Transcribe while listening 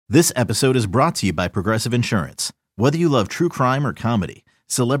This episode is brought to you by Progressive Insurance. Whether you love true crime or comedy,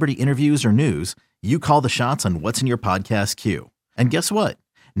 celebrity interviews or news, you call the shots on what's in your podcast queue. And guess what?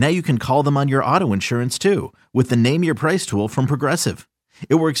 Now you can call them on your auto insurance too with the Name Your Price tool from Progressive.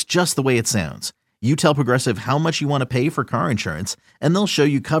 It works just the way it sounds. You tell Progressive how much you want to pay for car insurance, and they'll show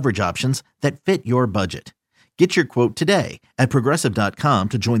you coverage options that fit your budget. Get your quote today at Progressive.com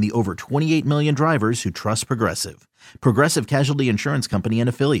to join the over 28 million drivers who trust Progressive. Progressive Casualty Insurance Company and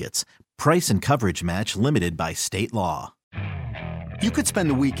Affiliates. Price and coverage match limited by state law. You could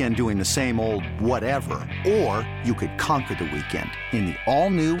spend the weekend doing the same old whatever, or you could conquer the weekend in the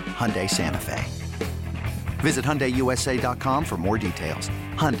all-new Hyundai Santa Fe. Visit HyundaiUSA.com for more details.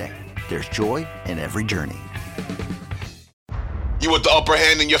 Hyundai, there's joy in every journey. You want the upper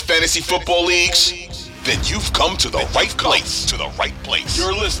hand in your fantasy football leagues? Then you've come to the right place.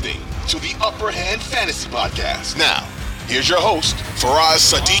 You're listening to the Upper Hand Fantasy Podcast. Now, here's your host,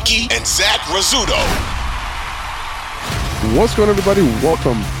 Faraz Siddiqui and Zach Rizzuto. What's going on, everybody?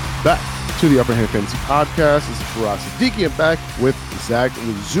 Welcome back to the Upper Hand Fantasy Podcast. This is Faraz Siddiqui and back with Zach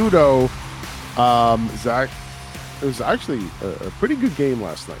Rizzuto. Zach, it was actually a pretty good game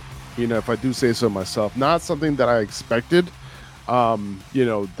last night. You know, if I do say so myself, not something that I expected.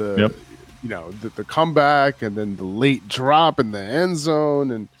 The comeback and then the late drop in the end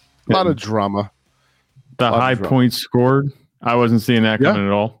zone and a lot of drama. The high points scored. I wasn't seeing that coming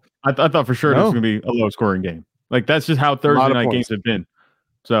at all. I thought for sure it was going to be a low scoring game. Like that's just how Thursday night games have been.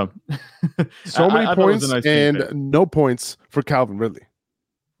 So, many points and no points for Calvin Ridley.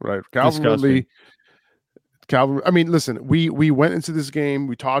 Right, Calvin Ridley. I mean, listen, we went into this game,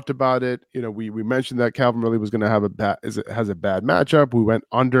 we talked about it. You know, we mentioned that Calvin Ridley was going to have has a bad matchup. We went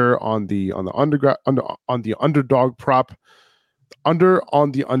under on the underdog prop. Under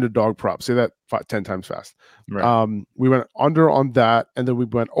on the underdog prop. Say that 10 times fast. Right. We went under on that, and then we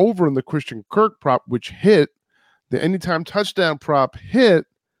went over on the Christian Kirk prop, which hit. The anytime touchdown prop hit.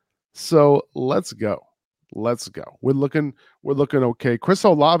 So let's go. We're looking okay. Chris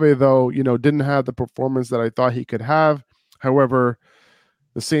Olave, though, didn't have the performance that I thought he could have. However,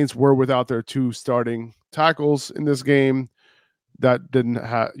 the Saints were without their two starting tackles in this game. That didn't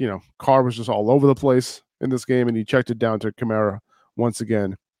have, Carr was just all over the place in this game, and he checked it down to Kamara once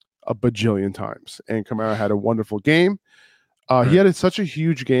again a bajillion times. And Kamara had a wonderful game. He had such a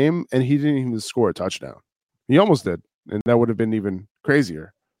huge game, and he didn't even score a touchdown. He almost did, and that would have been even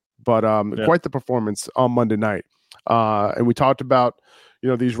crazier. But quite the performance on Monday night. And we talked about,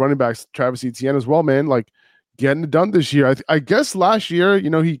 these running backs, Travis Etienne as well, man, like getting it done this year. I guess last year,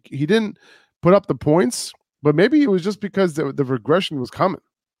 he didn't put up the points, but maybe it was just because the regression was coming.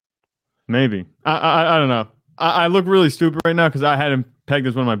 Maybe. I don't know. I look really stupid right now because I had him pegged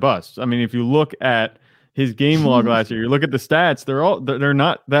as one of my busts. I mean, if you look at his game log last year, you look at the stats, they're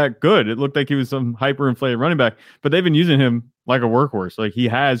not that good. It looked like he was some hyperinflated running back, but they've been using him like a workhorse. Like he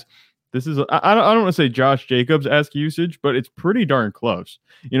has, I don't want to say Josh Jacobs-esque usage, but it's pretty darn close.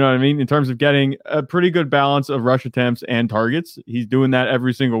 You know what I mean? In terms of getting a pretty good balance of rush attempts and targets. He's doing that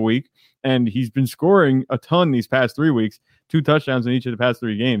every single week, and he's been scoring a ton these past 3 weeks, 2 touchdowns in each of the past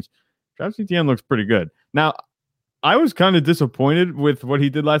 3 games. Travis Etienne looks pretty good. Now, I was kind of disappointed with what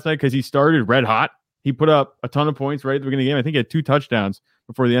he did last night because he started red hot. He put up a ton of points right at the beginning of the game. I think he had 2 touchdowns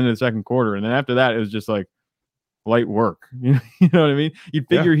before the end of the second quarter. And then after that, it was just like light work. You know what I mean? You'd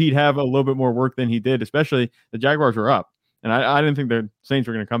figure he'd have a little bit more work than he did, especially the Jaguars were up. And I didn't think the Saints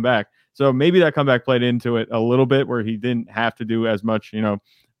were going to come back. So maybe that comeback played into it a little bit where he didn't have to do as much,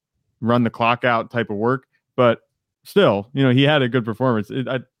 run the clock out type of work. But still, he had a good performance.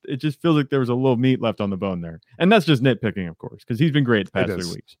 It just feels like there was a little meat left on the bone there. And that's just nitpicking, of course, because he's been great the past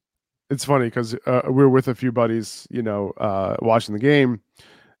 3 weeks. It's funny because we were with a few buddies, watching the game.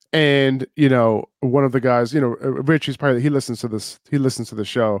 And, one of the guys, Rich, he listens to the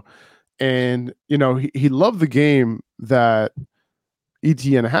show. And, he loved the game that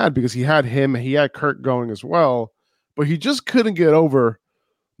Etienne had because he had him, he had Kirk going as well, but he just couldn't get over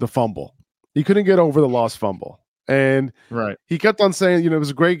the fumble. He couldn't get over the lost fumble. And he kept on saying, it was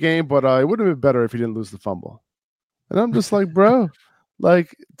a great game, but it would have been better if he didn't lose the fumble. And I'm just like, bro,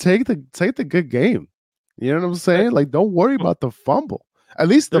 like take the good game. You know what I'm saying? Like, don't worry about the fumble. At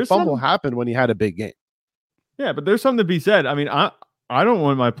least the fumble happened when he had a big game. Yeah, but there's something to be said. I mean, I don't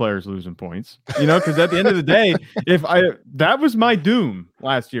want my players losing points, because at the end of the day, that was my doom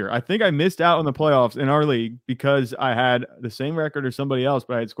last year. I think I missed out on the playoffs in our league because I had the same record as somebody else,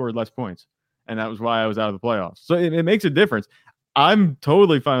 but I had scored less points. And that was why I was out of the playoffs. So it makes a difference. I'm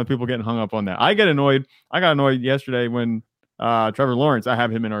totally fine with people getting hung up on that. I get annoyed. I got annoyed yesterday when Trevor Lawrence, I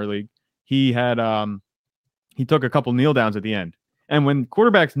have him in our league. He had he took a couple kneel downs at the end. And when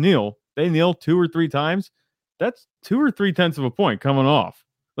quarterbacks kneel, they kneel 2 or 3 times. That's 2 or 3/10 of a point coming off.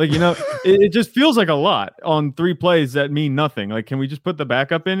 Like, it just feels like a lot on 3 plays that mean nothing. Like, can we just put the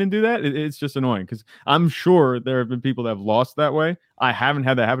backup in and do that? It's just annoying because I'm sure there have been people that have lost that way. I haven't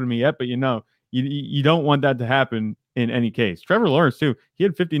had that happen to me yet, but you don't want that to happen in any case. Trevor Lawrence, too. He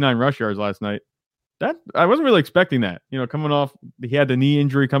had 59 rush yards last night. That I wasn't really expecting that. Coming off, he had the knee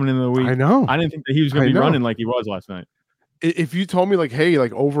injury coming into the week. I know. I didn't think that he was going to be running like he was last night. If you told me like, hey,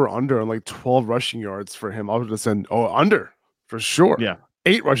 like over under on like 12 rushing yards for him, I would have said, under for sure. Yeah,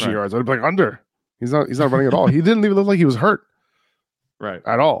 8 rushing yards. I'd be like under. He's not running at all. He didn't even look like he was hurt. Right.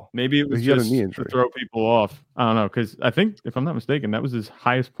 At all. Maybe it was just to throw people off. I don't know, because I think, if I'm not mistaken, that was his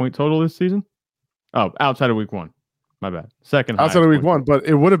highest point total this season. Oh, outside of week 1. My bad. Second outside of week 1, but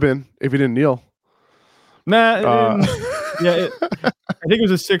it would have been if he didn't kneel. Nah, I think it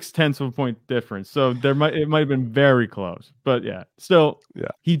was a 0.6 of a point difference. So it might have been very close. But still,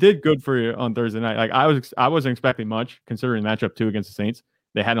 he did good for you on Thursday night. Like I wasn't expecting much considering matchup 2 against the Saints.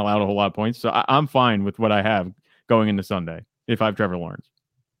 They hadn't allowed a whole lot of points, so I'm fine with what I have going into Sunday if I have Trevor Lawrence.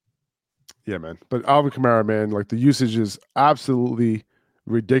 Yeah, man. But Alvin Kamara, man, like the usage is absolutely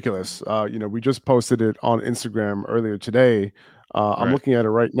ridiculous. We just posted it on Instagram earlier today. I'm looking at it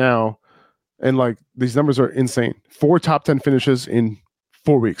right now. And like these numbers are insane. 4 top 10 finishes in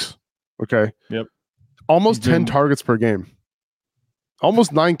 4 weeks. Okay. Yep. Almost 10 targets per game.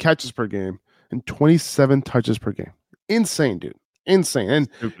 Almost 9 catches per game and 27 touches per game. Insane, dude. Insane. And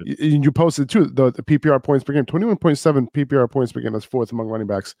you posted too the PPR points per game. 21.7 PPR points per game. That's 4th among running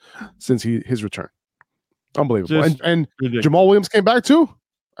backs since his return. Unbelievable. And Jamal Williams came back too.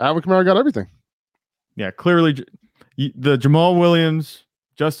 Alvin Kamara got everything. Yeah, clearly the Jamal Williams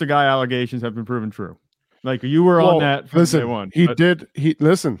just a guy allegations have been proven true. Like you were on that from day one.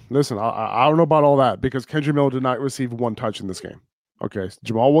 Listen. I don't know about all that because Kendrick Miller did not receive 1 touch in this game. Okay.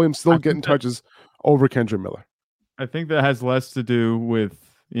 Jamal Williams still getting touches over Kendrick Miller. I think that has less to do with,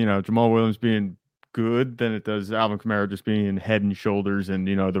 Jamal Williams being good than it does Alvin Kamara just being head and shoulders and,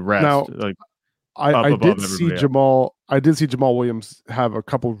 the rest. Now, I did see Jamal Williams have a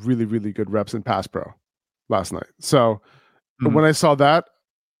couple really, really good reps in pass pro last night. So when I saw that,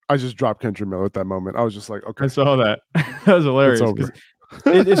 I just dropped Kendrick Miller at that moment. I was just like, okay. I saw that. That was hilarious.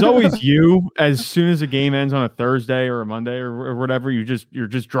 It's always you. As soon as the game ends on a Thursday or a Monday or whatever, you're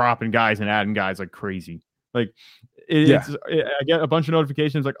just dropping guys and adding guys like crazy. Like I get a bunch of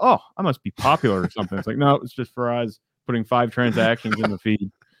notifications like, oh, I must be popular or something. It's like, no, it's just Faraz putting 5 transactions in the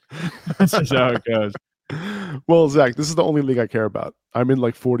feed. That's just how it goes. Well, Zach, this is the only league I care about. I'm in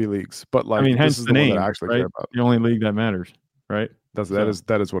like 40 leagues, but like hence this is the name, one that I actually care about. The only league that matters, right? That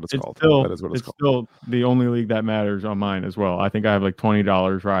is what it's called. That is what it's called. Still the only league that matters on mine as well. I think I have like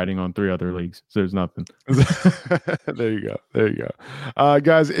 $20 riding on 3 other leagues. So there's nothing. There you go.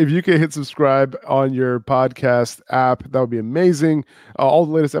 Guys, if you can hit subscribe on your podcast app, that would be amazing. All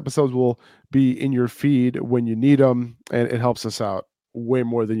the latest episodes will be in your feed when you need them, and it helps us out way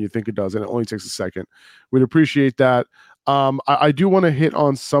more than you think it does, and it only takes a second. We'd appreciate that. I do want to hit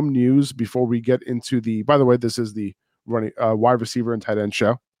on some news before we get into by the way, this is the running wide receiver and tight end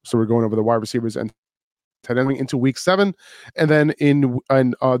show. So we're going over the wide receivers and tight end into week 7. And then in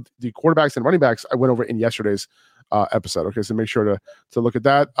the quarterbacks and running backs, I went over in yesterday's episode. Okay. So make sure to look at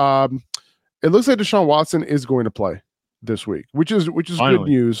that. It looks like Deshaun Watson is going to play this week, which is Finally. Good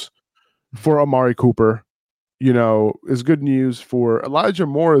news for Amari Cooper. Is good news for Elijah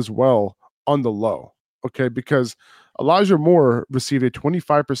Moore as well on the low. Okay. Because Elijah Moore received a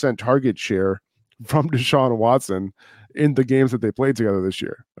 25% target share from Deshaun Watson in the games that they played together this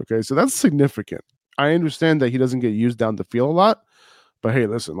year. Okay, so that's significant. I understand that he doesn't get used down the field a lot, but hey,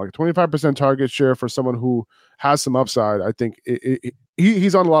 listen, like 25% target share for someone who has some upside, I think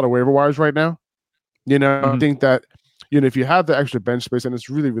he's on a lot of waiver wires right now. I think that, if you have the extra bench space, and it's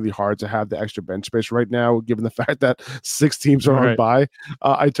really, really hard to have the extra bench space right now, given the fact that 6 teams are on bye,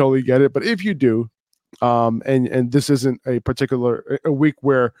 I totally get it. But if you do, and this isn't a week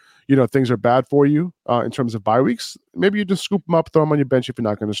where things are bad for you in terms of bye weeks, maybe you just scoop them up, throw them on your bench if you're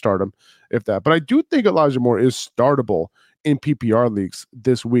not going to start them, if that. But I do think Elijah Moore is startable in PPR leagues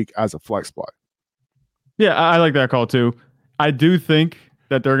this week as a flex play. Yeah, I like that call too. I do think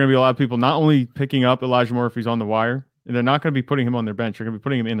that there are going to be a lot of people not only picking up Elijah Moore if he's on the wire, and they're not going to be putting him on their bench. They're going to be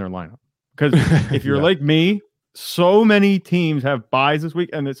putting him in their lineup. Because if you're like me, so many teams have buys this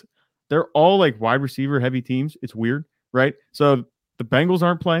week, and they're all like wide receiver heavy teams. It's weird, right? So the Bengals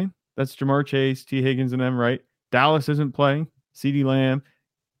aren't playing. That's Jamar Chase, T. Higgins, and them, right? Dallas isn't playing. CeeDee Lamb,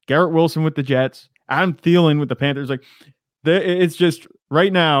 Garrett Wilson with the Jets, Adam Thielen with the Panthers. Like, it's just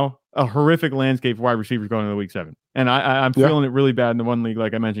right now a horrific landscape for wide receivers going into week 7. And I'm feeling it really bad in the one league,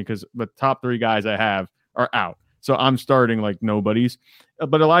 like I mentioned, because the top 3 guys I have are out. So I'm starting like nobody's.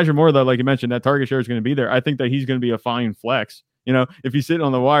 But Elijah Moore, though, like you mentioned, that target share is going to be there. I think that he's going to be a fine flex. If he's sitting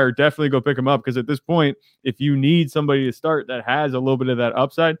on the wire, definitely go pick him up, because at this point, if you need somebody to start that has a little bit of that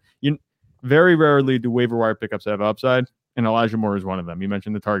upside, you very rarely do waiver wire pickups have upside, and Elijah Moore is one of them. You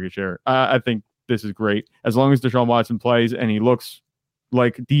mentioned the target share. I think this is great. As long as Deshaun Watson plays and he looks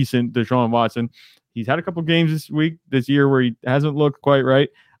like decent Deshaun Watson. He's had a couple games this year where he hasn't looked quite right.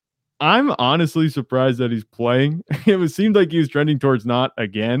 I'm honestly surprised that he's playing. It seemed like he was trending towards not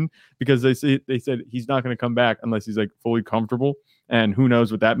again, because they said he's not going to come back unless he's like fully comfortable. And who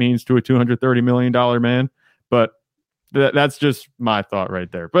knows what that means to a $230 million man. But that's just my thought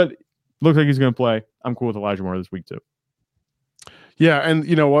right there. But looks like he's going to play. I'm cool with Elijah Moore this week too. Yeah, and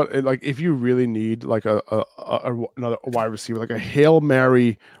you know what? Like, if you really need like another wide receiver, like a Hail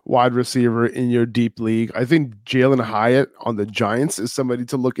Mary wide receiver in your deep league, I think Jalen Hyatt on the Giants is somebody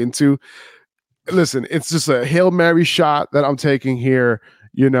to look into. Listen, it's just a Hail Mary shot that I'm taking here,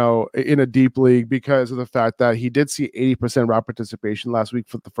 in a deep league, because of the fact that he did see 80% route participation last week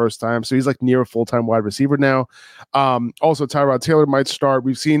for the first time. So he's like near a full-time wide receiver now. Also, Tyrod Taylor might start.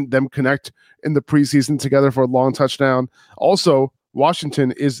 We've seen them connect in the preseason together for a long touchdown. Also,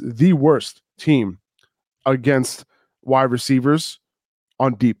 Washington is the worst team against wide receivers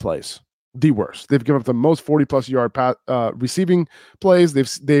on deep plays. The worst. They've given up the most 40-plus yard receiving plays.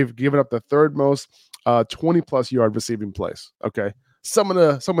 They've given up the third most 20-plus yard receiving plays. Okay, someone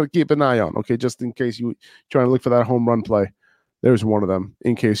to keep an eye on. Okay, just in case you trying to look for that home run play, there's one of them.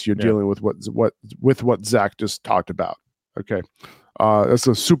 In case you're dealing with what Zach just talked about. Okay, it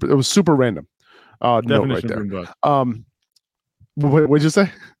was super random. Note right there. What did you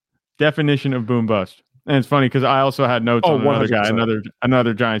say? Definition of boom bust. And it's funny because I also had notes on another 100%. Guy,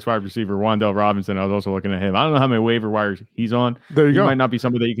 another Giants wide receiver, Wan'Dale Robinson. I was also looking at him. I don't know how many waiver wires he's on. He might not be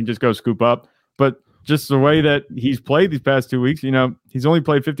somebody that you can just go scoop up, but just the way that he's played these past 2 weeks, he's only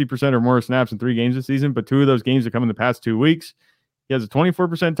played 50% or more snaps in 3 games this season, but 2 of those games have come in the past 2 weeks. He has a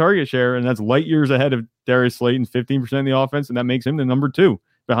 24% target share, and that's light years ahead of Darius Slayton's 15% in the offense, and that makes him the number 2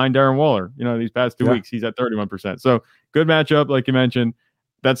 behind Darren Waller. These past 2 weeks, he's at 31%. So good matchup, like you mentioned.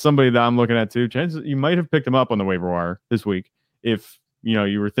 That's somebody that I'm looking at too. Chances you might have picked him up on the waiver wire this week if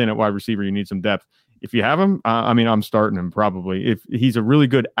you were thin at wide receiver, you need some depth. If you have him, I'm starting him probably. If he's a really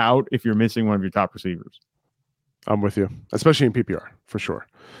good out, if you're missing one of your top receivers. I'm with you, especially in PPR for sure.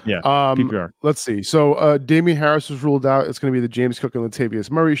 Yeah, PPR. Let's see. So Damian Harris was ruled out. It's going to be the James Cook and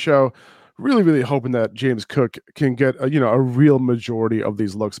Latavius Murray show. Really, really hoping that James Cook can get a real majority of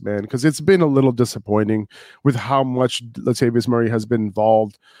these looks, man, because it's been a little disappointing with how much Latavius Murray has been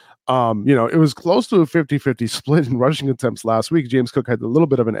involved. It was close to a 50-50 split in rushing attempts last week. James Cook had a little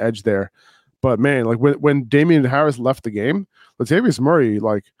bit of an edge there, but man, like when Damian Harris left the game, Latavius Murray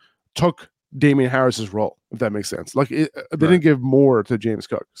took Damian Harris's role, if that makes sense. They didn't give more to James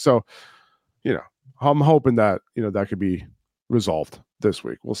Cook, so I'm hoping that that could be resolved this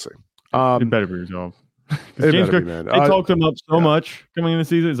week. We'll see. It better be resolved. James Cook, they talked him up so much coming into the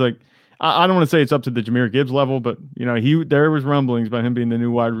season. It's like I don't want to say it's up to the Jahmyr Gibbs level, but there was rumblings about him being the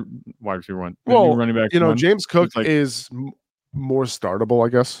new wide receiver one. New running back. James Cook is more startable, I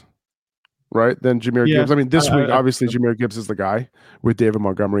guess, right? Than Jahmyr Gibbs. I mean, this week obviously Jahmyr Gibbs is the guy with David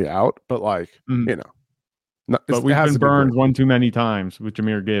Montgomery out, but but we've been burned one too many times with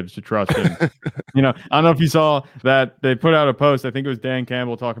Jahmyr Gibbs to trust him. I don't know if you saw that they put out a post. I think it was Dan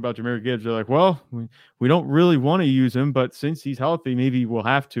Campbell talking about Jahmyr Gibbs. They're like, well, we don't really want to use him, but since he's healthy, maybe we'll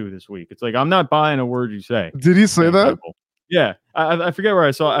have to this week. It's like, I'm not buying a word you say. Did he say that? Campbell. Yeah. I forget where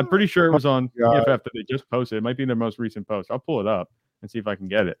I saw it. I'm pretty sure it was on PFF that they just posted. It might be their most recent post. I'll pull it up and see if I can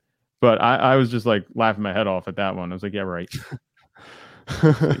get it. But I was just like laughing my head off at that one. I was like, yeah, right.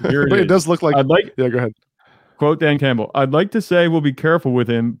 It does look like. Yeah, go ahead. Quote Dan Campbell, I'd like to say we'll be careful with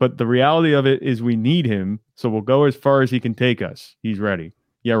him, but the reality of it is we need him, so we'll go as far as he can take us. He's ready.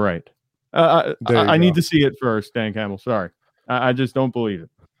 Yeah, right. I need to see it first, Dan Campbell. Sorry. I just don't believe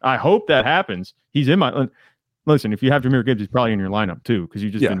it. I hope that happens. He's in my – listen, if you have Jahmyr Gibbs, he's probably in your lineup too because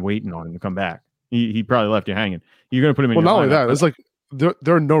you've just been waiting on him to come back. He probably left you hanging. You're going to put him in your lineup. Well, not only that. It's like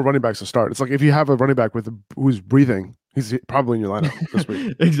there are no running backs to start. It's like if you have a running back who's breathing – he's probably in your lineup this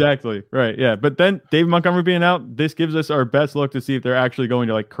week. Exactly. Right. Yeah. But then David Montgomery being out, this gives us our best look to see if they're actually going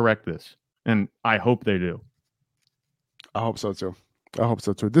to correct this. And I hope they do. I hope so too.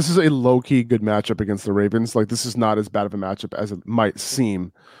 This is a low-key good matchup against the Ravens. This is not as bad of a matchup as it might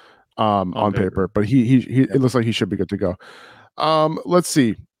seem on paper. But it looks like he should be good to go. Let's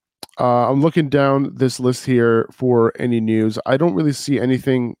see. I'm looking down this list here for any news. I don't really see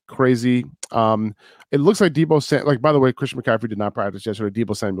anything crazy. It looks like by the way, Christian McCaffrey did not practice yesterday.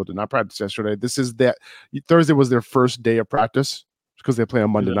 Deebo Samuel did not practice yesterday. Thursday was their first day of practice because they play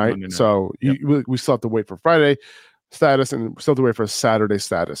on Monday night. So we still have to wait for Friday status and we still have to wait for Saturday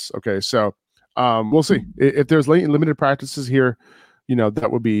status. Okay, so we'll see if there's limited practices here.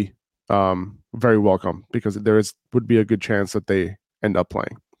 That would be very welcome because would be a good chance that they end up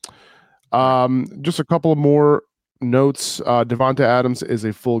playing. Just a couple of more notes. Devonta Adams is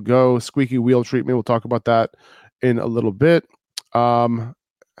a full go. Squeaky wheel treatment. We'll talk about that in a little bit. I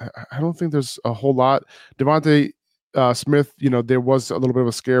don't think there's a whole lot. Devonta Smith, there was a little bit of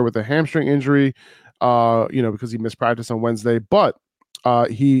a scare with a hamstring injury, because he missed practice on Wednesday, but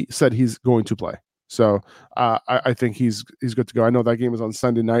he said he's going to play. So I think he's good to go. I know that game is on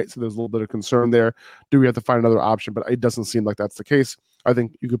Sunday night, so there's a little bit of concern there. Do we have to find another option? But it doesn't seem like that's the case. I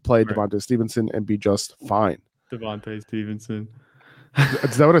think you could play Devontae Stevenson and be just fine. Devontae Stevenson.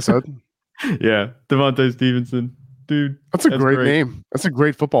 Is that what I said? Yeah, Devontae Stevenson. Dude. That's a great name. That's a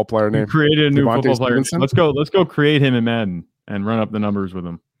great football player name. You created a new Devontae football player. Stevenson? Let's go create him in Madden and run up the numbers with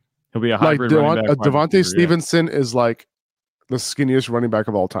him. He'll be a hybrid running back. Devontae Stevenson is like the skinniest running back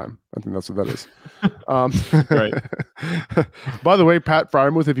of all time. I think that's what that is. Right. By the way, Pat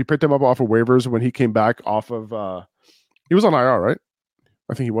Frymouth, if you picked him up off of waivers when he came back off of he was on IR, right?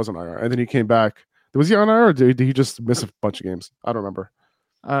 I think he was on IR. And then he came back. Was he on IR or did he just miss a bunch of games? I don't remember.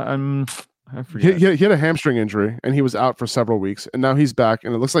 I forget. He had a hamstring injury and he was out for several weeks. And now he's back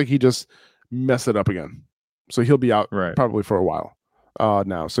and it looks like he just messed it up again. So he'll be out probably for a while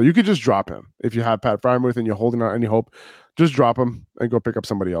now. So you could just drop him. If you have Pat Frymouth and you're holding out any hope, just drop him and go pick up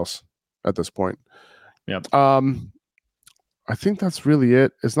somebody else at this point. Yep. I think that's really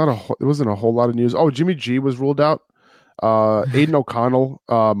it. It wasn't a whole lot of news. Oh, Jimmy G was ruled out. Aiden O'Connell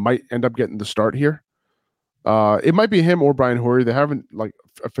might end up getting the start here. It might be him or Brian Hoyer. They haven't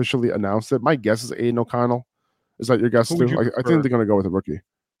officially announced it. My guess is Aiden O'Connell. Is that your guess too? I think they're going to go with a rookie.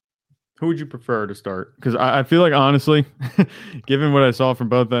 Who would you prefer to start? Because I feel like honestly, given what I saw from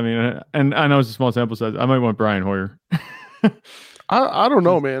both, I mean, and I know it's a small sample size, I might want Brian Hoyer. I don't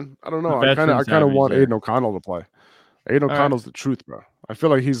know, man. I don't know. I kind of want Aiden O'Connell to play. Aiden O'Connell's the truth, bro. I feel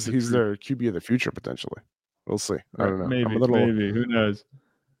like he's their QB of the future potentially. We'll see. I don't know. Maybe. Who knows?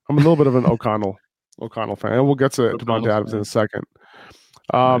 I'm a little bit of an O'Connell fan. And we'll get to Devontae Adams in a second.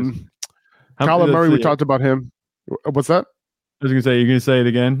 Kyler Murray, we talked about him. What's that? I was gonna say, you're gonna say it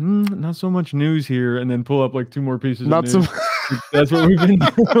again. Not so much news here, and then pull up like two more pieces. Not of news. That's what we've been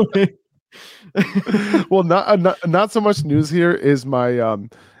doing. Well, not so much news here is my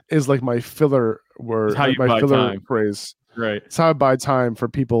is like my filler word, my filler phrase. Right. It's how I buy time for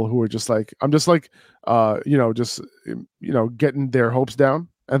people who are just like, I'm just like, getting their hopes down.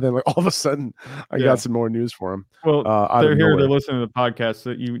 And then like all of a sudden I got some more news for them. Well, they're here. They're listening to the podcast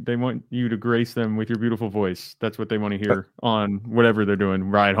they want you to grace them with your beautiful voice. That's what they want to hear on whatever they're doing.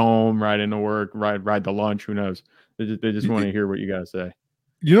 Ride home, ride into work, ride to lunch. Who knows? They just want to hear what you guys say.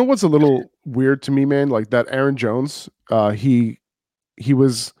 You know what's a little weird to me, man? Like that Aaron Jones, he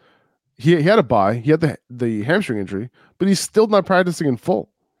had a bye. He had the hamstring injury, but he's still not practicing in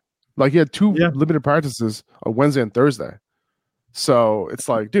full. Like he had two limited practices on Wednesday and Thursday. So it's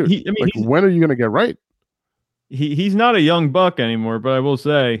like, dude, when are you going to get right? He's not a young buck anymore, but I will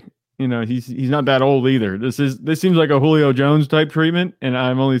say, he's not that old either. This seems like a Julio Jones type treatment, and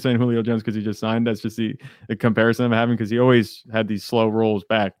I'm only saying Julio Jones because he just signed. That's just the comparison I'm having because he always had these slow rolls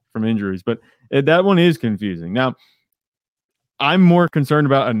back from injuries. But that one is confusing. Now, I'm more concerned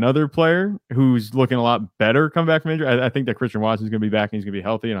about another player who's looking a lot better come back from injury. I think that Christian Watson's going to be back and he's going to be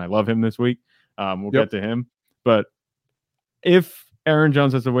healthy, and I love him this week. We'll get to him, but if Aaron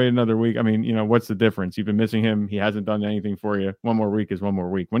Jones has to wait another week, I mean, what's the difference? You've been missing him. He hasn't done anything for you. One more week is one more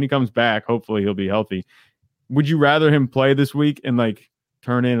week. When he comes back, hopefully he'll be healthy. Would you rather him play this week and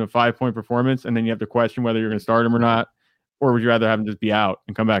turn in a 5-point performance and then you have to question whether you're going to start him or not? Or would you rather have him just be out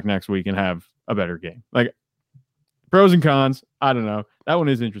and come back next week and have a better game? Pros and cons. I don't know. That one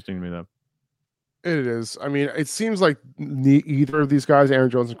is interesting to me though. It is. I mean, it seems like either of these guys, Aaron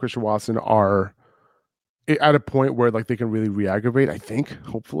Jones and Christian Watson, are at a point where they can really re-aggravate, I think,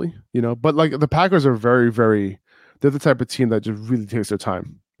 hopefully, but the Packers are very, very, they're the type of team that just really takes their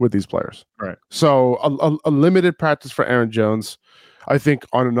time with these players. Right. So a limited practice for Aaron Jones, I think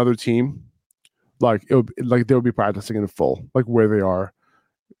on another team, they'll be practicing in full, where they are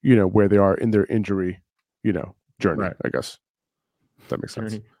in their injury, journey, right. I guess. If that makes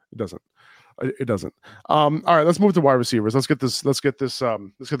sense. It doesn't. All right, let's move to wide receivers. Let's get this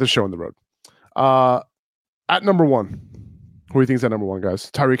show on the road. At number 1, Who do you think is that number one, guys?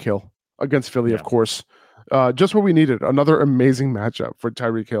 Tyreek Hill against Philly, of course. Just what we needed. Another amazing matchup for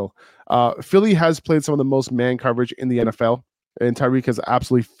Tyreek Hill. Philly has played some of the most man coverage in the NFL, and Tyreek has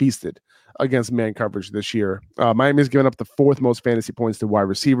absolutely feasted against man coverage this year. Miami's given up the 4th most fantasy points to wide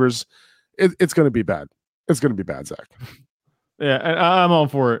receivers. It's going to be bad. It's going to be bad, Zach. Yeah, and I'm all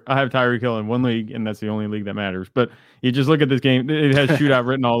for it. I have Tyreek Hill in one league, and that's the only league that matters. But you just look at this game; it has shootout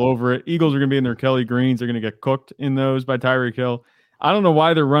written all over it. Eagles are going to be in their Kelly Greens; they're going to get cooked in those by Tyreek Hill. I don't know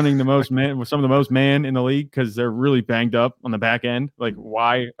why they're running the most man with some of the most man in the league because they're really banged up on the back end. Like,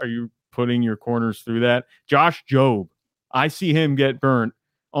 why are you putting your corners through that? Josh Jobe, I see him get burnt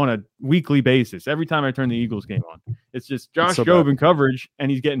on a weekly basis every time I turn the Eagles game on. It's just Josh Jobe in coverage,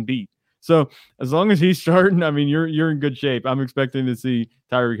 and he's getting beat. So as long as he's starting, I mean, you're in good shape. I'm expecting to see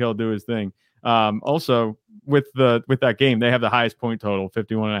Tyreek Hill do his thing. Also, with that game, they have the highest point total,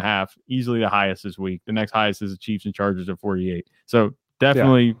 51.5, easily the highest this week. The next highest is the Chiefs and Chargers at 48. So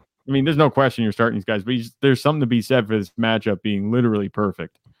definitely, I mean, there's no question you're starting these guys, but there's something to be said for this matchup being literally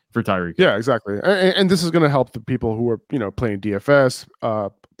perfect for Tyreek. Yeah, exactly. And this is going to help the people who are playing DFS,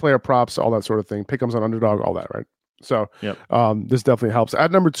 player props, all that sort of thing, pick'ems on underdog, all that, right? So this definitely helps.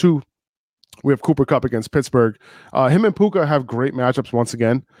 At number 2. We have Cooper Kupp against Pittsburgh. Him and Puka have great matchups once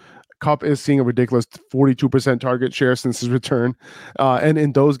again. Kupp is seeing a ridiculous 42% target share since his return. And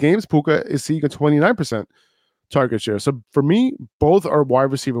in those games, Puka is seeing a 29% target share. So for me, both are wide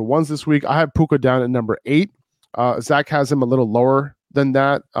receiver ones this week. I have Puka down at number 8. Zach has him a little lower than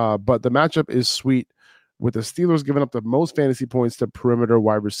that. But the matchup is sweet with the Steelers giving up the most fantasy points to perimeter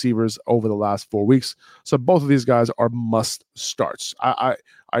wide receivers over the last 4 weeks. So both of these guys are must starts.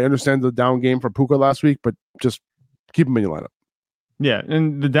 I understand the down game for Puka last week, but just keep him in your lineup. Yeah,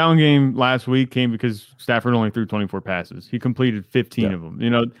 and the down game last week came because Stafford only threw 24 passes. He completed 15 of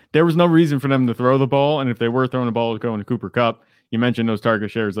them. There was no reason for them to throw the ball, and if they were throwing the ball, it was going to Cooper Kupp. You mentioned those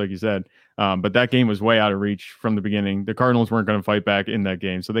target shares, like you said, but that game was way out of reach from the beginning. The Cardinals weren't going to fight back in that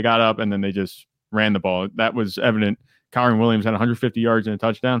game, so they got up, and then they just ran the ball. That was evident. Kyron Williams had 150 yards and a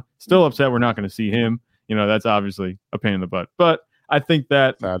touchdown. Still upset we're not going to see him. That's obviously a pain in the butt. But I think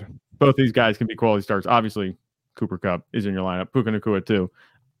that both these guys can be quality starts. Obviously, Cooper Kupp is in your lineup. Puka Nacua too.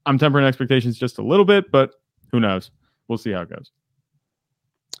 I'm tempering expectations just a little bit, but who knows? We'll see how it goes.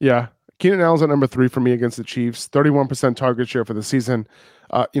 Yeah. Keenan Allen's at number 3 for me against the Chiefs. 31% target share for the season.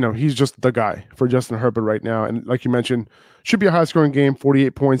 He's just the guy for Justin Herbert right now. And like you mentioned, should be a high-scoring game,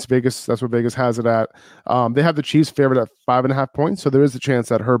 48 points. Vegas, that's what Vegas has it at. They have the Chiefs favored at 5.5 points, so there is a chance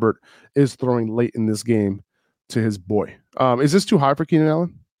that Herbert is throwing late in this game to his boy. Is this too high for Keenan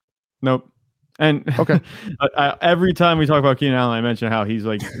Allen? Nope. And okay, every time we talk about Keenan Allen, I mention how he's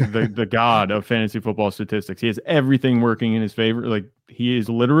like the god of fantasy football statistics. He has everything working in his favor. Like he is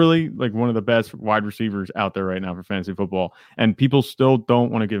literally like one of the best wide receivers out there right now for fantasy football. And people still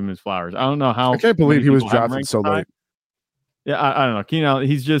don't want to give him his flowers. I don't know how. I can't believe he was drafted so late. Yeah, I don't know. Keenan Allen,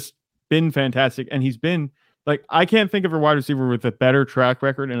 he's just been fantastic, and he's been like I can't think of a wide receiver with a better track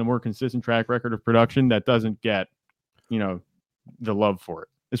record and a more consistent track record of production that doesn't get the love for it.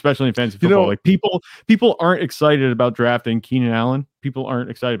 Especially in fantasy football. Like people aren't excited about drafting Keenan Allen. People aren't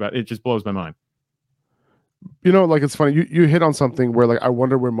excited about it. It just blows my mind. Like it's funny. You hit on something where like I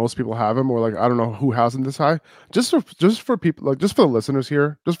wonder where most people have him, or like I don't know who has him this high. Just for people, like just for the listeners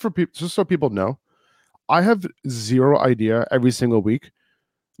here, just so people know, I have zero idea every single week,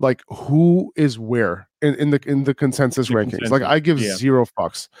 like who is where in the consensus rankings. Like I give zero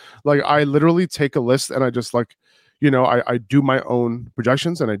fucks. Like I literally take a list and I just like. I do my own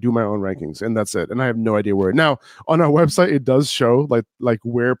projections and I do my own rankings, and that's it. And I have no idea where. Now, on our website, it does show like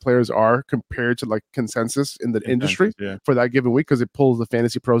where players are compared to like consensus in the industry for that given week because it pulls the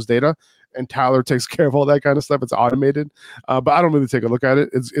Fantasy Pros data, and Tyler takes care of all that kind of stuff. It's automated, but I don't really take a look at it.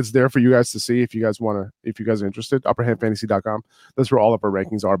 It's there for you guys to see if you guys are interested. Upperhandfantasy.com. That's where all of our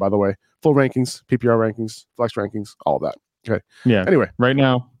rankings are, by the way. Full rankings, PPR rankings, flex rankings, all of that. Okay. Yeah. Anyway, right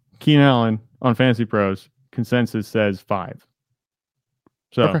now, Keenan Allen on Fantasy Pros. Consensus says 5.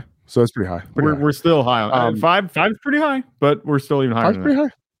 So so it's pretty high. We're still high on 5. 5 is pretty high, but we're still even higher. 5's pretty high.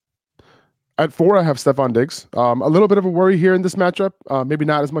 At 4, I have Stephon Diggs. A little bit of a worry here in this matchup. Maybe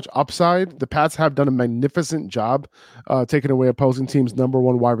not as much upside. The Pats have done a magnificent job taking away opposing teams' number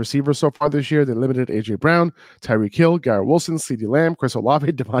 1 wide receiver so far this year. They limited A.J. Brown, Tyreek Hill, Garrett Wilson, CeeDee Lamb, Chris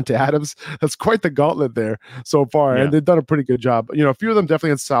Olave, Devontae Adams. That's quite the gauntlet there so far, and they've done a pretty good job. A few of them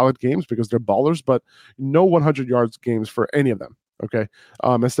definitely had solid games because they're ballers, but no 100 yards games for any of them. Okay,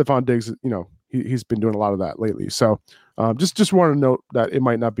 and Stephon Diggs, he's been doing a lot of that lately. So just want to note that it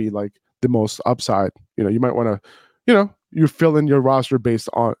might not be like the most upside. You might want to, you fill in your roster based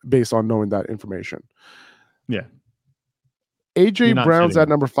on knowing that information. Yeah. AJ Brown's at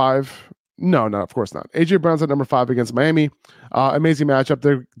number 5. No, of course not. AJ Brown's at number 5 against Miami. Amazing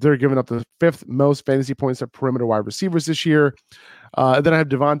matchup. They're giving up the 5th most fantasy points at perimeter wide receivers this year. Then I have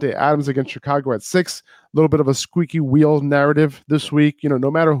Devontae Adams against Chicago at 6. A little bit of a squeaky wheel narrative this week.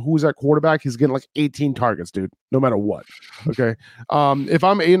 No matter who's at quarterback, he's getting like 18 targets, dude. No matter what. Okay. If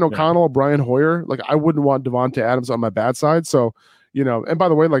I'm Aiden O'Connell or Brian Hoyer, like I wouldn't want Devontae Adams on my bad side. So, and by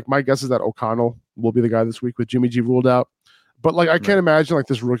the way, like my guess is that O'Connell will be the guy this week with Jimmy G ruled out. But like I can't imagine like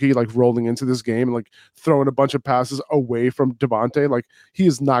this rookie like rolling into this game and like throwing a bunch of passes away from Devontae. Like he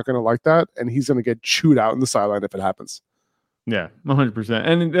is not going to like that, and he's going to get chewed out in the sideline if it happens. Yeah, 100%.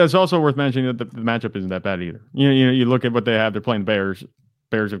 And it's also worth mentioning that the matchup isn't that bad either. You look at what they have. They're playing Bears.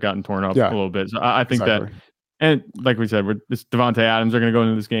 Bears have gotten torn up a little bit. So I think that, and like we said, with this Devontae Adams are going to go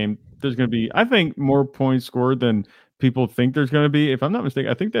into this game. There's going to be, I think, more points scored than people think there's going to be. If I'm not mistaken,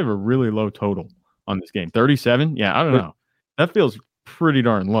 I think they have a really low total on this game. 37? Yeah, I don't know. That feels pretty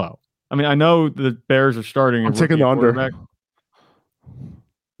darn low. I mean, I know the Bears are starting. I'm taking the under.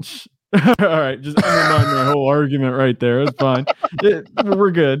 All right, just undermine my whole argument right there. It's fine.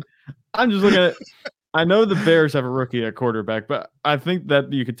 We're good. I'm just looking at. I know the Bears have a rookie at quarterback, but I think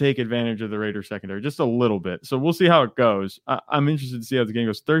that you could take advantage of the Raiders secondary just a little bit. So we'll see how it goes. I'm interested to see how the game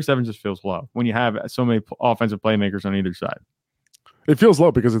goes. 37 just feels low when you have so many offensive playmakers on either side. It feels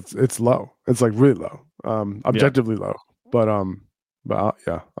low because it's low. It's like really low, objectively low. But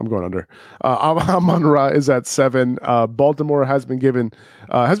yeah, I'm going under. Amon-Ra is at 7. Baltimore has been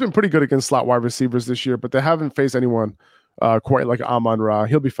pretty good against slot wide receivers this year, but they haven't faced anyone quite like Amon-Ra.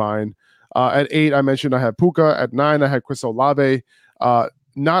 He'll be fine. At 8, I mentioned I had Puka. At 9, I had Chris Olave.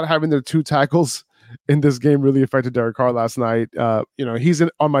 Not having their 2 tackles in this game really affected Derek Carr last night. He's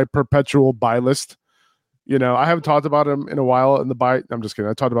on my perpetual buy list. I haven't talked about him in a while in the buy. I'm just kidding.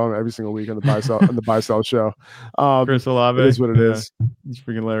 I talked about him every single week on the buy sell show. Chris Olave it is what it is. He's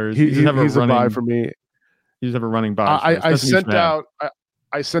freaking hilarious. He's a buy for me. You just have a running buy. I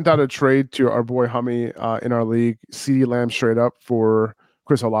sent out a trade to our boy Hummy in our league, CeeDee Lamb straight up for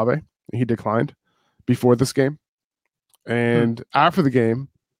Chris Olave. He declined before this game, and after the game,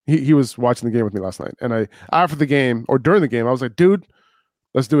 he was watching the game with me last night. And after the game or during the game, I was like, dude,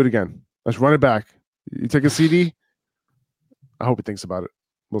 let's do it again. Let's run it back. You take a CD. I hope he thinks about it.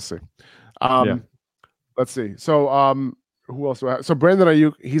 We'll see. Let's see. So, who else do I have? So Brandon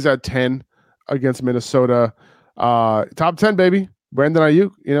Ayuk, he's at 10 against Minnesota. Top 10, baby. Brandon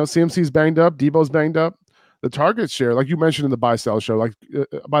Ayuk. CMC's banged up. Debo's banged up. The target share, like you mentioned in the buy sell show. Like,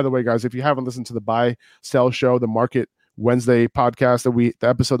 by the way, guys, if you haven't listened to the buy sell show, the Market Wednesday podcast the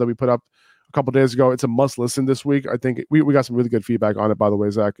episode that we put up a couple days ago, it's a must listen this week. I think we got some really good feedback on it, by the way,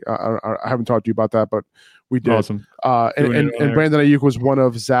 Zach. I haven't talked to you about that, but we did. Awesome. And Brandon Ayuk was one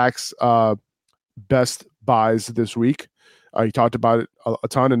of Zach's best buys this week. He talked about it a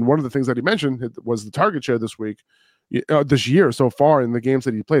ton, and one of the things that he mentioned was the target share this week, this year so far in the games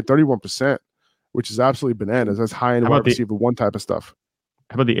that he played, 31%, which is absolutely bananas. That's high end wide receiver one type of stuff.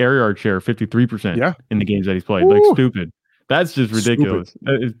 How about the air yard share, 53% in the games that he's played? Ooh. Like, stupid. That's just ridiculous.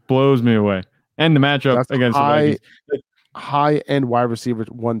 It blows me away. And the matchup against the Vikings. High-end wide receiver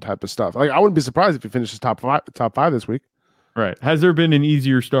one type of stuff. Like, I wouldn't be surprised if he finishes top five this week. Right. Has there been an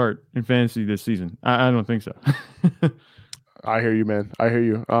easier start in fantasy this season? I don't think so. I hear you, man. I hear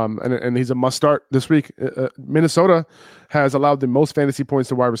you. And he's a must start this week. Minnesota has allowed the most fantasy points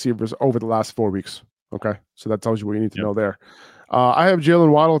to wide receivers over the last 4 weeks. Okay, so that tells you what you need to know there. I have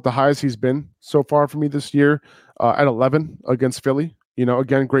Jalen Waddle at the highest he's been so far for me this year at 11 against Philly.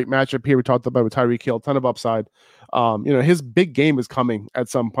 Again, great matchup here. We talked about with Tyreek Hill, ton of upside. His big game is coming at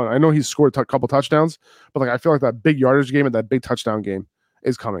some point. I know he's scored a couple touchdowns, but I feel like that big yardage game and that big touchdown game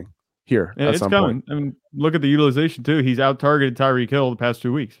is coming here. Yeah, it's coming. Point. I mean, look at the utilization too. He's out targeted Tyreek Hill the past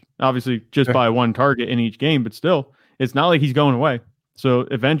 2 weeks. Obviously, just by one target in each game, but still, it's not like he's going away. So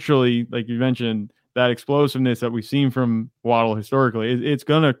eventually, like you mentioned, that explosiveness that we've seen from Waddle historically, it's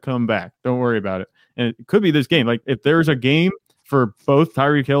going to come back. Don't worry about it. And it could be this game. Like, if there's a game for both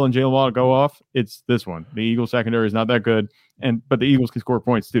Tyreek Hill and Jalen Waddle to go off, it's this one. The Eagles secondary is not that good, but the Eagles can score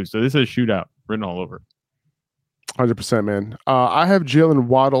points too. So this is a shootout written all over. 100%, man. I have Jalen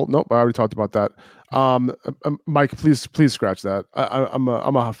Waddle. Nope, I already talked about that. Mike, please scratch that. I'm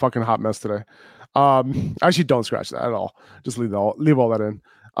a fucking hot mess today. Actually, don't scratch that at all. Just leave all that in.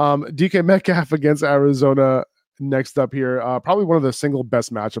 DK Metcalf against Arizona next up here. Probably one of the single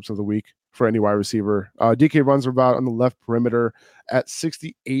best matchups of the week for any wide receiver. DK runs about on the left perimeter at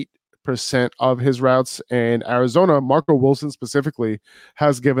 68% of his routes, and Arizona, Marco Wilson specifically,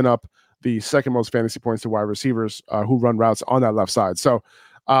 has given up the second most fantasy points to wide receivers who run routes on that left side. So,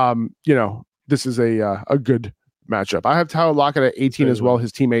 this is a good matchup. I have Tyler Lockett at 18 as well,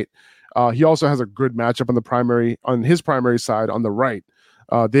 his teammate. He also has a good matchup on his primary side on the right.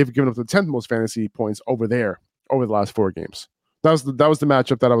 They've given up the 10th most fantasy points over there over the last 4 games. That was the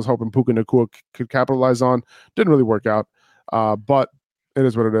matchup that I was hoping Puka Nacua could capitalize on. Didn't really work out, but it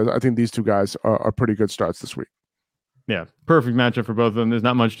is what it is. I think these two guys are pretty good starts this week. Yeah, perfect matchup for both of them. There's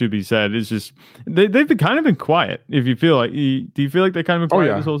not much to be said. It's just they've been quiet. If you feel like, do you feel like they've kind of been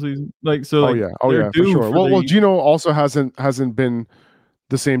quiet this whole season? Like so. Oh yeah, for sure. Well, Geno also hasn't been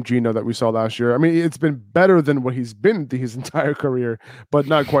the same Geno that we saw last year. I mean, it's been better than what he's been his entire career, but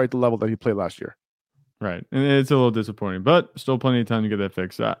not quite the level that he played last year. Right, and it's a little disappointing, but still plenty of time to get that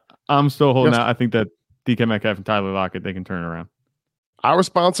fixed. I'm still holding out. I think that DK Metcalf and Tyler Lockett, they can turn around. Our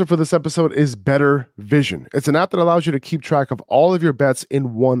sponsor for this episode is Better Vision. It's an app that allows you to keep track of all of your bets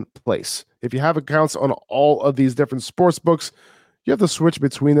in one place. If you have accounts on all of these different sports books, you have to switch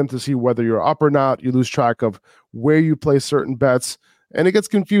between them to see whether you're up or not. You lose track of where you place certain bets, and it gets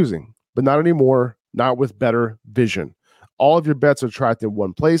confusing, but not anymore, not with Better Vision. All of your bets are tracked in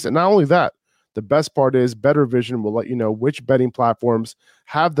one place, and not only that, the best part is Better Vision will let you know which betting platforms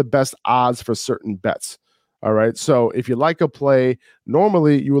have the best odds for certain bets. All right. So if you like a play,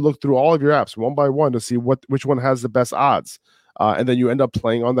 normally you would look through all of your apps one by one to see which one has the best odds. And then you end up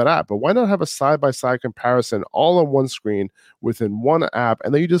playing on that app. But why not have a side-by-side comparison all on one screen within one app?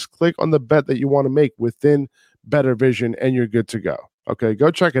 And then you just click on the bet that you want to make within Better Vision and you're good to go. Okay,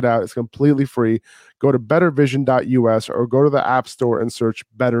 go check it out. It's completely free. Go to bettervision.us or go to the App Store and search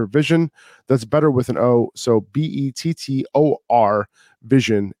Better Vision. That's better with an O. So BETTOR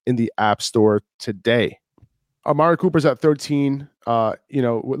Vision in the App Store today. Amari Cooper's at 13. It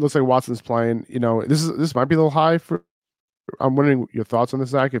looks like Watson's playing. This might be a little high for. I'm wondering your thoughts on this,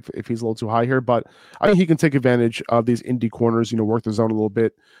 Zach, if he's a little too high here, but I think he can take advantage of these Indy corners, work the zone a little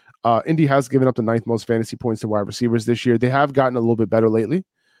bit. Indy has given up the 9th most fantasy points to wide receivers this year. They have gotten a little bit better lately.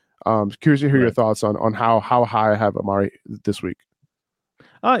 Curious to hear your thoughts on how high I have Amari this week.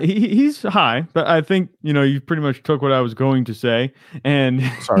 He's high, but I think, you pretty much took what I was going to say and,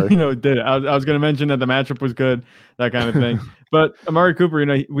 Sorry. Did it. I was going to mention that the matchup was good, that kind of thing. But Amari Cooper,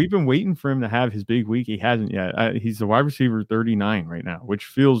 we've been waiting for him to have his big week. He hasn't yet. He's the wide receiver 39 right now, which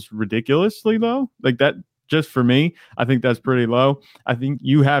feels ridiculously low. Like that, just for me, I think that's pretty low. I think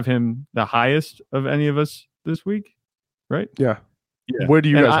you have him the highest of any of us this week, right? Yeah. Where do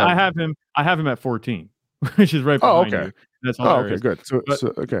you guys have him? I have him at 14, which is right behind you. That's okay, good. So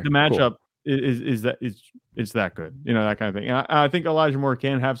the matchup is that good, that kind of thing. And I think Elijah Moore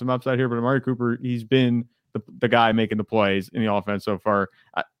can have some upside here, but Amari Cooper, he's been the guy making the plays in the offense so far.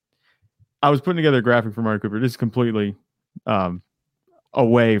 I was putting together a graphic for Amari Cooper. This is completely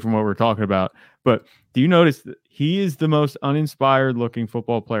away from what we're talking about, but do you notice that he is the most uninspired looking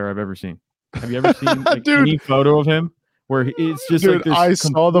football player I've ever seen? Have you ever seen any photo of him? Where it's just I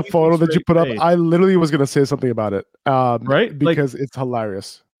saw the photo that you put up. I literally was going to say something about it, right? Because it's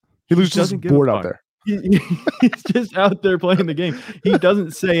hilarious. He looks just bored out there. He's just out there playing the game. He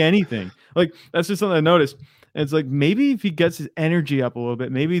doesn't say anything. Like that's just something I noticed. And it's like maybe if he gets his energy up a little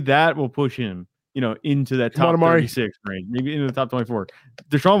bit, maybe that will push him, into that top 36 range, maybe into the top 24.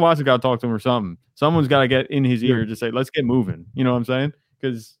 Deshaun Watson got to talk to him or something. Someone's got to get in his ear and just say, "Let's get moving." You know what I'm saying?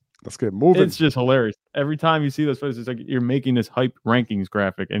 Because let's get moving. It's just hilarious. Every time you see those photos, it's like you're making this hype rankings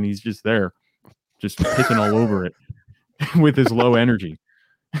graphic, and he's just there, just pissing all over it with his low energy.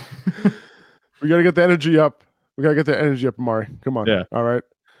 We got to get the energy up. Amari. Come on. Yeah. All right.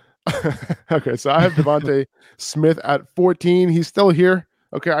 Okay, so I have Devontae Smith at 14. He's still here.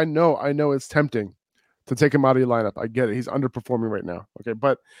 Okay, I know it's tempting to take him out of your lineup. I get it. He's underperforming right now. Okay,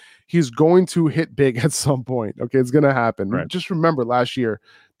 but he's going to hit big at some point. Okay, it's going to happen. Right. Just remember last year,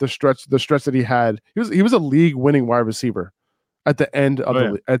 the stretch that he had. He was a league-winning wide receiver at the end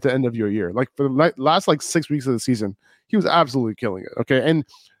of at the end of your year. Like for the last 6 weeks of the season, he was absolutely killing it. Okay, and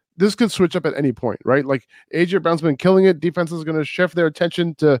this could switch up at any point, right? Like AJ Brown's been killing it. Defense is going to shift their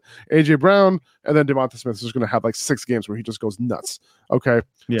attention to AJ Brown, and then Devonta Smith is going to have 6 games where he just goes nuts. Okay,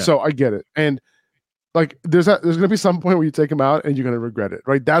 so I get it, and there's going to be some point where you take him out and you're going to regret it,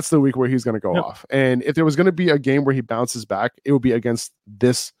 right? That's the week where he's going to go off. And if there was going to be a game where he bounces back, it would be against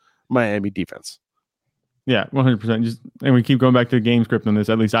this Miami defense. Yeah, 100%. And we keep going back to the game script on this.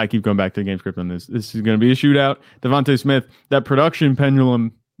 At least I keep going back to the game script on this. This is going to be a shootout. Devonta Smith, that production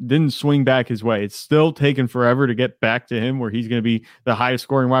pendulum didn't swing back his way. It's still taken forever to get back to him where he's going to be the highest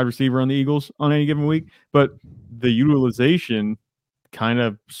scoring wide receiver on the Eagles on any given week. But the utilization kind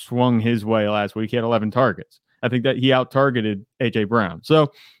of swung his way last week. He had 11 targets. I think that he out-targeted AJ Brown.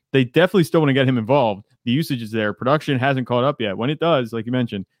 So they definitely still want to get him involved. The usage is there. Production hasn't caught up yet. When it does, like you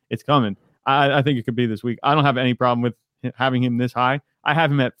mentioned, it's coming. I think it could be this week. I don't have any problem with having him this high. I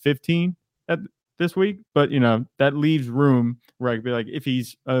have him at 15 this week, but that leaves room where I could be like, if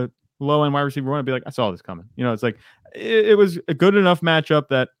he's a low end wide receiver one, I'd be like, I saw this coming. It's like it was a good enough matchup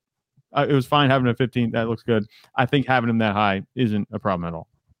that it was fine having a 15. That looks good. I think having him that high isn't a problem at all.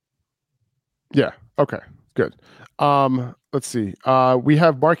 Yeah. Okay. Good. Let's see. We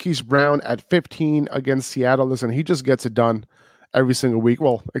have Marquise Brown at 15 against Seattle. Listen, he just gets it done every single week.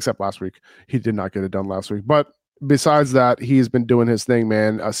 Well, except last week. He did not get it done last week. But besides that, he's been doing his thing,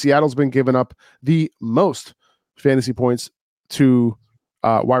 man. Seattle's been giving up the most fantasy points to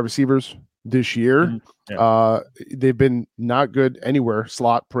wide receivers this year. Yeah. They've been not good anywhere.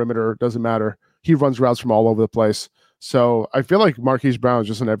 Slot, perimeter, doesn't matter. He runs routes from all over the place. So I feel like Marquise Brown is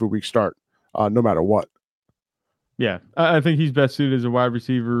just an every week start, no matter what. Yeah, I think he's best suited as a wide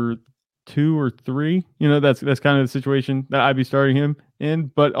receiver 2 or 3. That's kind of the situation that I'd be starting him in.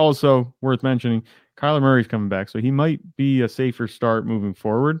 But also worth mentioning, Kyler Murray's coming back, so he might be a safer start moving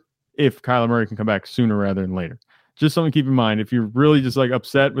forward if Kyler Murray can come back sooner rather than later. Just something to keep in mind. If you're really just like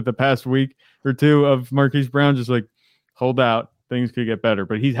upset with the past week or two of Marquise Brown, just like hold out. Things could get better.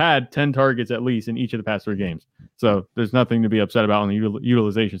 But he's had 10 targets at least in each of the past 3 games. So there's nothing to be upset about on the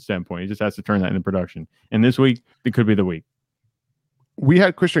utilization standpoint. He just has to turn that into production. And this week, it could be the week. We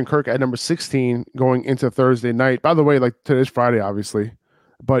had Christian Kirk at number 16 going into Thursday night. By the way, like today's Friday, obviously.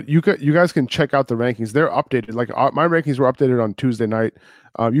 But you guys can check out the rankings. They're updated. Like my rankings were updated on Tuesday night.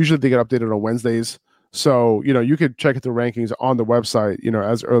 Usually they get updated on Wednesdays. So, you could check the rankings on the website,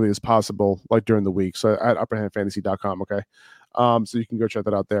 as early as possible, like during the week. So at upperhandfantasy.com, okay? So you can go check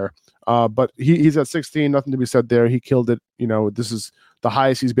that out there. But he's at 16, nothing to be said there. He killed it. This is the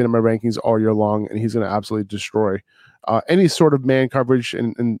highest he's been in my rankings all year long, and he's going to absolutely destroy any sort of man coverage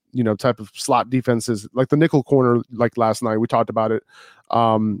and type of slot defenses, like the nickel corner, like last night. We talked about it.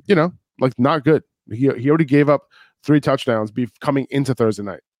 Like not good. He already gave up 3 touchdowns coming into Thursday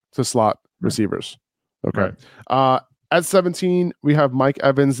night to slot receivers. Okay. Right. At 17, we have Mike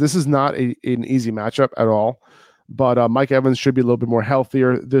Evans. This is not an easy matchup at all. But Mike Evans should be a little bit more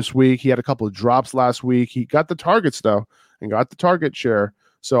healthier this week. He had a couple of drops last week. He got the targets, though, and got the target share.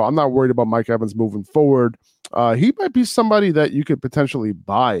 So I'm not worried about Mike Evans moving forward. He might be somebody that you could potentially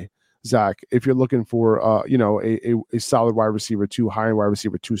buy, Zach, if you're looking for, a solid wide receiver 2, high-end wide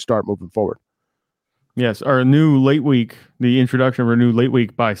receiver 2 start moving forward. Yes, our new late week, the introduction of our new late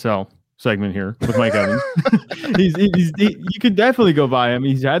week buy-sell segment here with Mike Evans. You could definitely go buy him.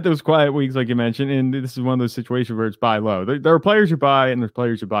 He's had those quiet weeks, like you mentioned, and this is one of those situations where it's buy low. There are players who buy, and there's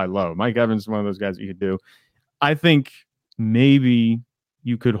players who buy low. Mike Evans is one of those guys that you could do. I think maybe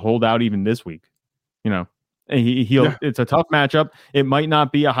you could hold out even this week. It's a tough matchup. It might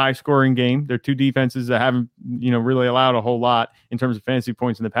not be a high-scoring game. They're 2 defenses that haven't, really allowed a whole lot in terms of fantasy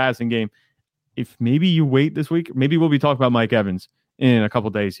points in the passing game. If maybe you wait this week, maybe we'll be talking about Mike Evans in a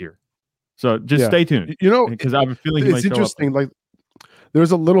couple days here. So just stay tuned. Because I have a feeling it's interesting. Like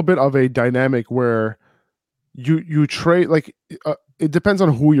there's a little bit of a dynamic where you trade. Like it depends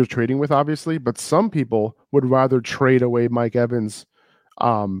on who you're trading with, obviously. But some people would rather trade away Mike Evans,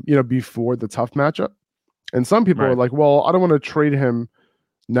 before the tough matchup, and some people are like, well, I don't want to trade him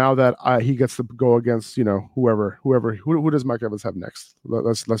now that he gets to go against whoever. Who does Mike Evans have next?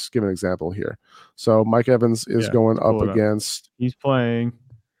 Let's give an example here. So Mike Evans is going up against. He's playing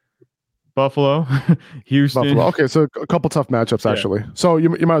Buffalo, Houston. Buffalo. Okay, so a couple tough matchups actually. So you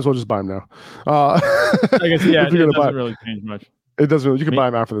might as well just buy him now. I guess it doesn't really change much. It doesn't really. You can buy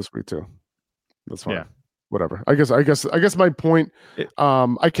him after this week too. That's fine. Yeah. Whatever. I guess my point.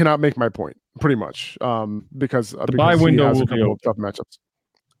 I cannot make my point pretty much. Because the buy window will be open. Tough matchups.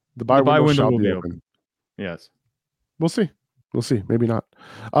 The buy window will be open. Yes. We'll see. Maybe not.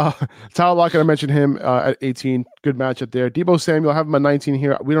 Tyler Lockett, I mentioned him at 18. Good matchup there. Deebo Samuel, I have him at 19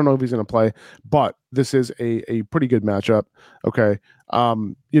 here. We don't know if he's going to play, but this is a pretty good matchup. Okay.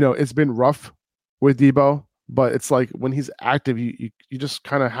 It's been rough with Deebo, but it's like when he's active, you just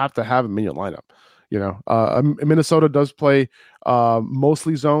kind of have to have him in your lineup. Minnesota does play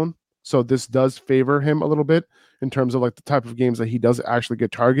mostly zone, so this does favor him a little bit in terms of like the type of games that he does actually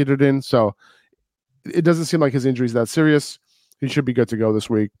get targeted in. So it doesn't seem like his injury is that serious. He should be good to go this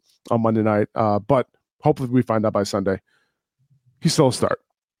week on Monday night. But hopefully we find out by Sunday. He's still a start.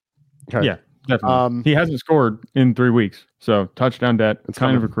 Okay. Yeah, definitely. He hasn't scored in 3 weeks. So touchdown debt, it's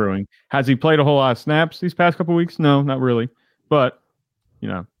kind of accruing. Has he played a whole lot of snaps these past couple of weeks? No, not really. But,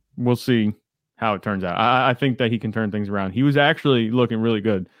 we'll see how it turns out. I think that he can turn things around. He was actually looking really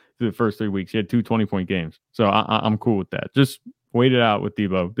good through the first 3 weeks. He had 2 20-point games. So I'm cool with that. Just wait it out with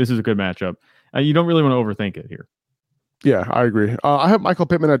Deebo. This is a good matchup. You don't really want to overthink it here. Yeah, I agree. I have Michael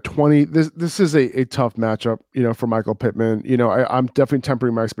Pittman at 20. This is a tough matchup, for Michael Pittman. I'm definitely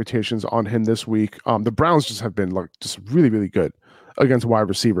tempering my expectations on him this week. The Browns just have been just really, really good against wide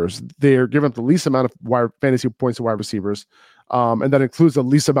receivers. They're giving up the least amount of fantasy points to wide receivers. And that includes the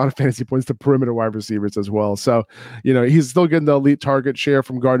least amount of fantasy points to perimeter wide receivers as well. So, he's still getting the elite target share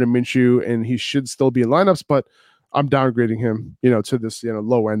from Gardner Minshew, and he should still be in lineups, but I'm downgrading him, to this,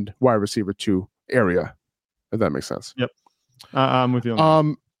 low end wide receiver 2 area, if that makes sense. Yep. I'm with you on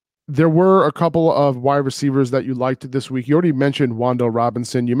that. There were a couple of wide receivers that you liked this week. You already mentioned Wan'Dale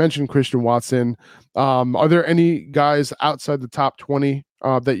Robinson. You mentioned Christian Watson. Are there any guys outside the top 20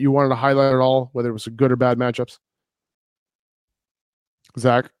 that you wanted to highlight at all, whether it was good or bad matchups?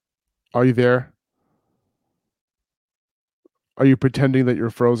 Zach, are you there? Are you pretending that you're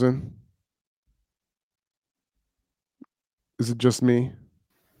frozen? Is it just me?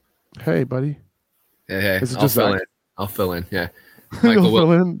 Hey, buddy. Hey. Is it I'll just fill Zach? in. I'll fill in. Yeah. Michael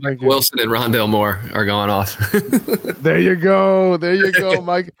Wilson and Rondale Moore are going off. There you go,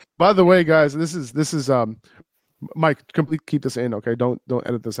 Mike. By the way, guys, this is Mike. Keep this in, okay? Don't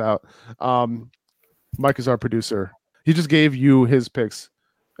edit this out. Mike is our producer. He just gave you his picks,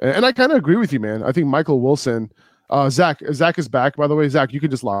 and I kind of agree with you, man. I think Michael Wilson. Zach is back, by the way. Zach, you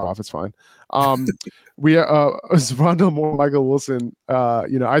can just log off. It's fine. We Rondale Moore, Michael Wilson.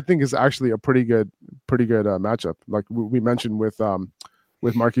 I think is actually a pretty good matchup. Like we mentioned with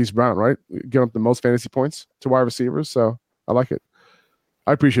Marquise Brown, right? Giving up the most fantasy points to wide receivers. So I like it.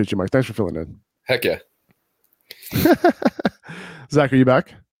 I appreciate you, Mike. Thanks for filling in. Heck yeah. Zach, are you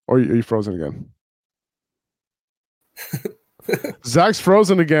back, or are you frozen again? Zach's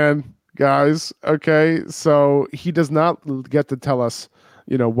frozen again, guys. Okay, so he does not get to tell us,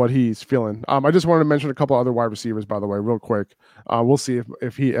 what he's feeling. I just wanted to mention a couple other wide receivers, by the way, real quick. We'll see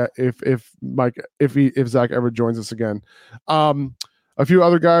if Zach ever joins us again. A few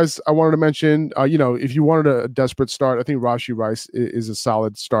other guys I wanted to mention. If you wanted a desperate start, I think Rashee Rice is a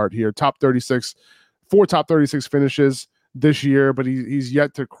solid start here. Top 36 finishes this year, but he's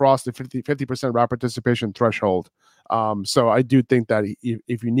yet to cross the 50% route participation threshold. So I do think that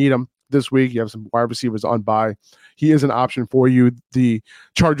if you need him this week, you have some wide receivers on bye, he is an option for you. The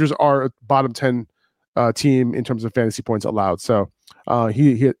Chargers are a bottom 10 team in terms of fantasy points allowed. So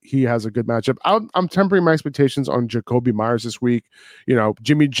he has a good matchup. I'm tempering my expectations on Jacoby Myers this week.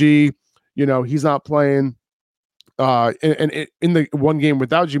 Jimmy G, he's not playing. And in the one game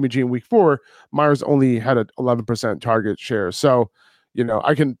without Jimmy G in week 4, Myers only had an 11% target share. So,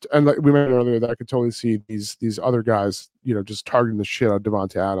 I can, and like we mentioned earlier, that I could totally see these other guys, just targeting the shit out of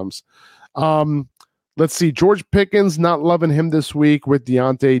Devontae Adams. Let's see, George Pickens, not loving him this week with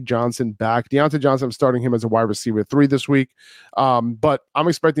Deontay Johnson back. Deontay Johnson, I'm starting him as a wide receiver 3 this week. But I'm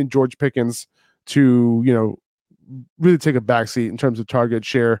expecting George Pickens to, really take a backseat in terms of target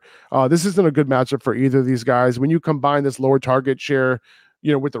share. This isn't a good matchup for either of these guys. When you combine this lower target share,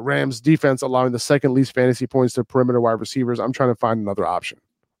 with the Rams defense allowing the second least fantasy points to perimeter wide receivers, I'm trying to find another option.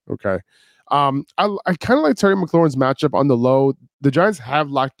 Okay. I kind of like Terry McLaurin's matchup on the low. The Giants have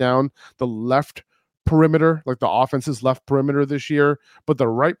locked down the left perimeter, like the offense's left perimeter this year, but the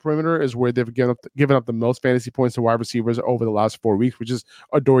right perimeter is where they've given up the most fantasy points to wide receivers over the last 4 weeks, which is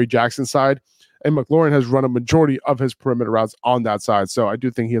Adoree Jackson's side. And McLaurin has run a majority of his perimeter routes on that side. So I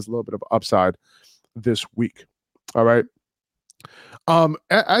do think he has a little bit of upside this week. All right.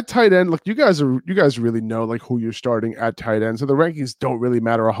 At tight end, look, you guys really know like who you're starting at tight end. So the rankings don't really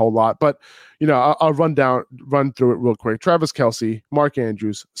matter a whole lot, but I'll run through it real quick. Travis Kelce, Mark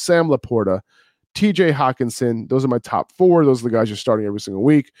Andrews, Sam Laporta, TJ Hawkinson. Those are my top 4. Those are the guys you're starting every single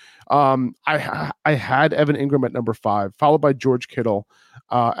week. I had Evan Ingram at number 5, followed by George Kittle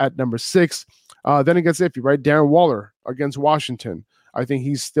at number 6. Then it gets iffy, right? Darren Waller against Washington. I think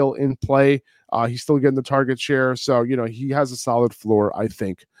he's still in play. He's still getting the target share. So, he has a solid floor, I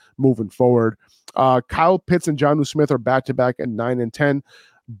think, moving forward. Kyle Pitts and Jonnu Smith are back-to-back at 9 and 10.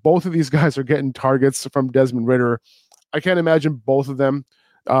 Both of these guys are getting targets from Desmond Ridder. I can't imagine both of them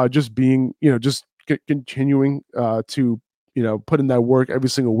just being, continuing to, put in that work every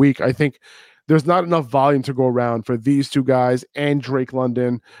single week. I think there's not enough volume to go around for these two guys and Drake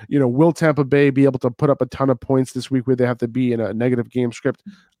London. Will Tampa Bay be able to put up a ton of points this week where they have to be in a negative game script?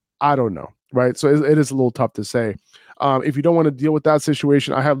 I don't know, right? So it is a little tough to say. If you don't want to deal with that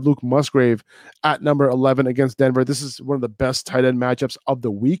situation, I have Luke Musgrave at number 11 against Denver. This is one of the best tight end matchups of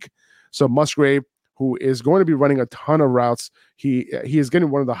the week. So Musgrave, who is going to be running a ton of routes, he is getting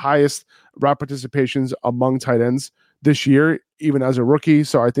one of the highest route participations among tight ends this year, even as a rookie.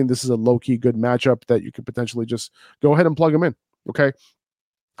 So I think this is a low-key good matchup that you could potentially just go ahead and plug him in. Okay.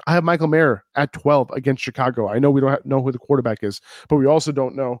 I have Michael Mayer at 12 against Chicago. I know we don't know who the quarterback is, but we also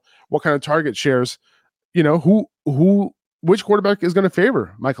don't know what kind of target shares, which quarterback is going to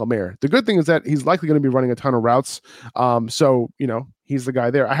favor Michael Mayer. The good thing is that he's likely going to be running a ton of routes. So, he's the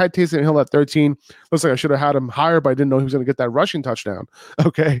guy there. I had Taysom Hill at 13. Looks like I should have had him higher, but I didn't know he was going to get that rushing touchdown.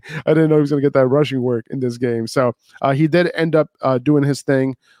 Okay. I didn't know he was going to get that rushing work in this game. So he did end up doing his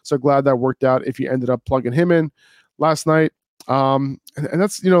thing. So glad that worked out if you ended up plugging him in last night. And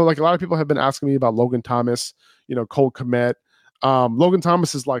that's, like a lot of people have been asking me about Logan Thomas, Cole Kmet. Logan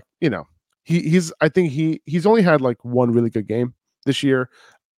Thomas is like, he's only had like one really good game this year.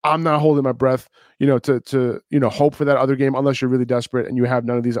 I'm not holding my breath, to hope for that other game unless you're really desperate and you have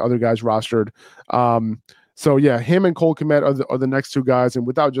none of these other guys rostered. So yeah, him and Cole Kmet are the next two guys, and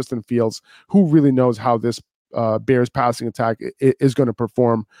without Justin Fields, who really knows how this Bears passing attack is going to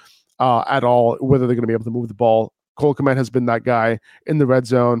perform at all, whether they're going to be able to move the ball. Cole Kmet has been that guy in the red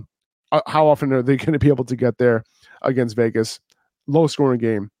zone. How often are they going to be able to get there against Vegas? Low scoring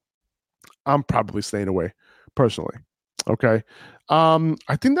game. I'm probably staying away personally. Okay.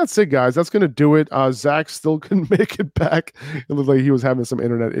 I think that's it, guys. That's going to do it. Zach still couldn't make it back. It looked like he was having some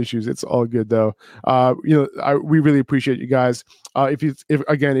internet issues. It's all good though. We really appreciate you guys. If you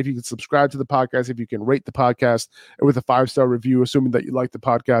could subscribe to the podcast, if you can rate the podcast with a 5-star review, assuming that you like the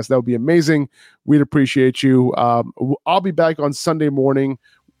podcast, that would be amazing. We'd appreciate you. I'll be back on Sunday morning,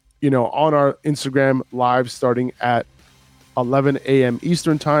 on our Instagram live starting at 11 a.m.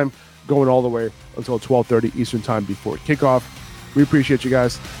 Eastern time, going all the way until 12:30 Eastern time before kickoff. We appreciate you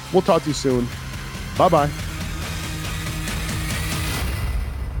guys. We'll talk to you soon. Bye-bye.